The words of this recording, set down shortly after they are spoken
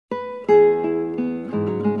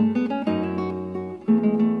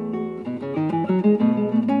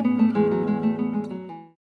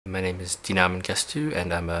is Dinaw Mengestu,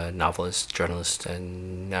 and I'm a novelist, journalist,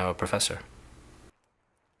 and now a professor.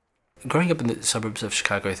 Growing up in the suburbs of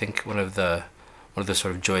Chicago, I think one of the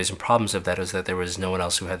sort of joys and problems of that is that there was no one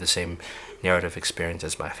else who had the same narrative experience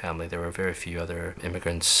as my family. There were very few other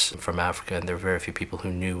immigrants from Africa, and there were very few people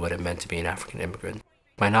who knew what it meant to be an African immigrant.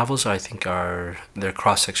 My novels, I think, they're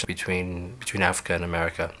cross-section between Africa and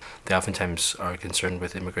America. They oftentimes are concerned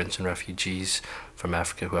with immigrants and refugees from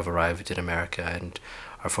Africa who have arrived in America and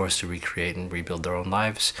are forced to recreate and rebuild their own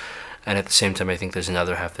lives. And at the same time, I think there's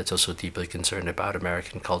another half that's also deeply concerned about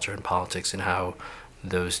American culture and politics and how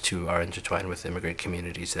those two are intertwined with immigrant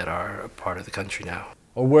communities that are a part of the country now.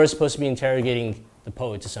 Or we're supposed to be interrogating the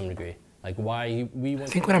poet to some degree. Like why we want.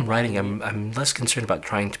 I think when I'm writing, I'm less concerned about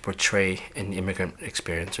trying to portray an immigrant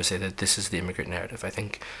experience or say that this is the immigrant narrative. I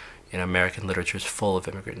think American literature is full of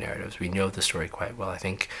immigrant narratives. We know the story quite well. I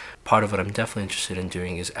think part of what I'm definitely interested in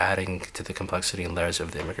doing is adding to the complexity and layers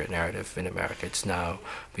of the immigrant narrative in America. It's now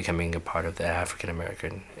becoming a part of the African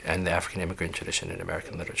American and the African immigrant tradition in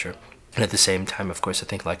American literature. And at the same time, of course, I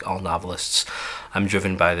think like all novelists, I'm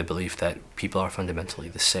driven by the belief that people are fundamentally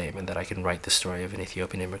the same and that I can write the story of an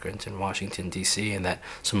Ethiopian immigrant in Washington, D.C., and that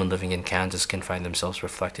someone living in Kansas can find themselves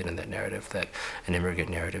reflected in that narrative, that an immigrant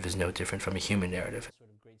narrative is no different from a human narrative.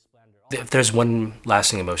 If there's one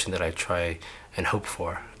lasting emotion that I try and hope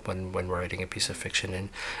for when writing a piece of fiction, and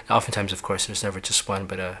oftentimes, of course, there's never just one,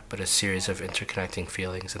 but a series of interconnecting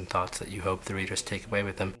feelings and thoughts that you hope the readers take away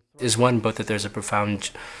with them, is one, both that there's a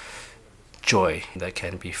profound joy that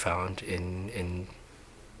can be found in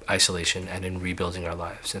isolation and in rebuilding our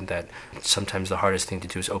lives, and that sometimes the hardest thing to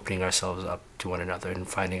do is opening ourselves up to one another and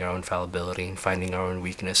finding our own fallibility and finding our own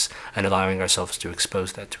weakness and allowing ourselves to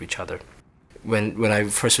expose that to each other. When I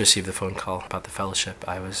first received the phone call about the fellowship,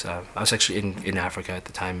 I was actually in Africa at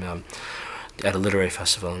the time, at a literary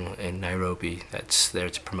festival in Nairobi that's there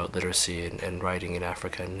to promote literacy and writing in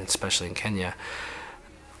Africa, and especially in Kenya.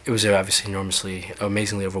 It was obviously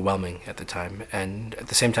amazingly overwhelming at the time, and at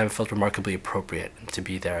the same time it felt remarkably appropriate to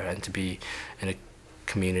be there and to be in a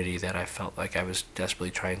community that I felt like I was desperately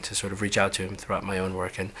trying to sort of reach out to throughout my own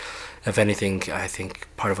work. And if anything, I think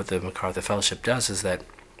part of what the MacArthur Fellowship does is that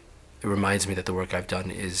it reminds me that the work I've done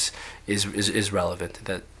is relevant,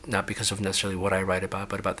 that not because of necessarily what I write about,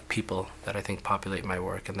 but about the people that I think populate my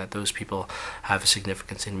work, and that those people have a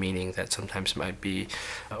significance and meaning that sometimes might be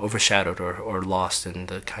overshadowed or lost in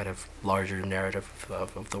the kind of larger narrative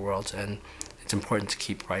of the world. And it's important to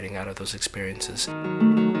keep writing out of those experiences.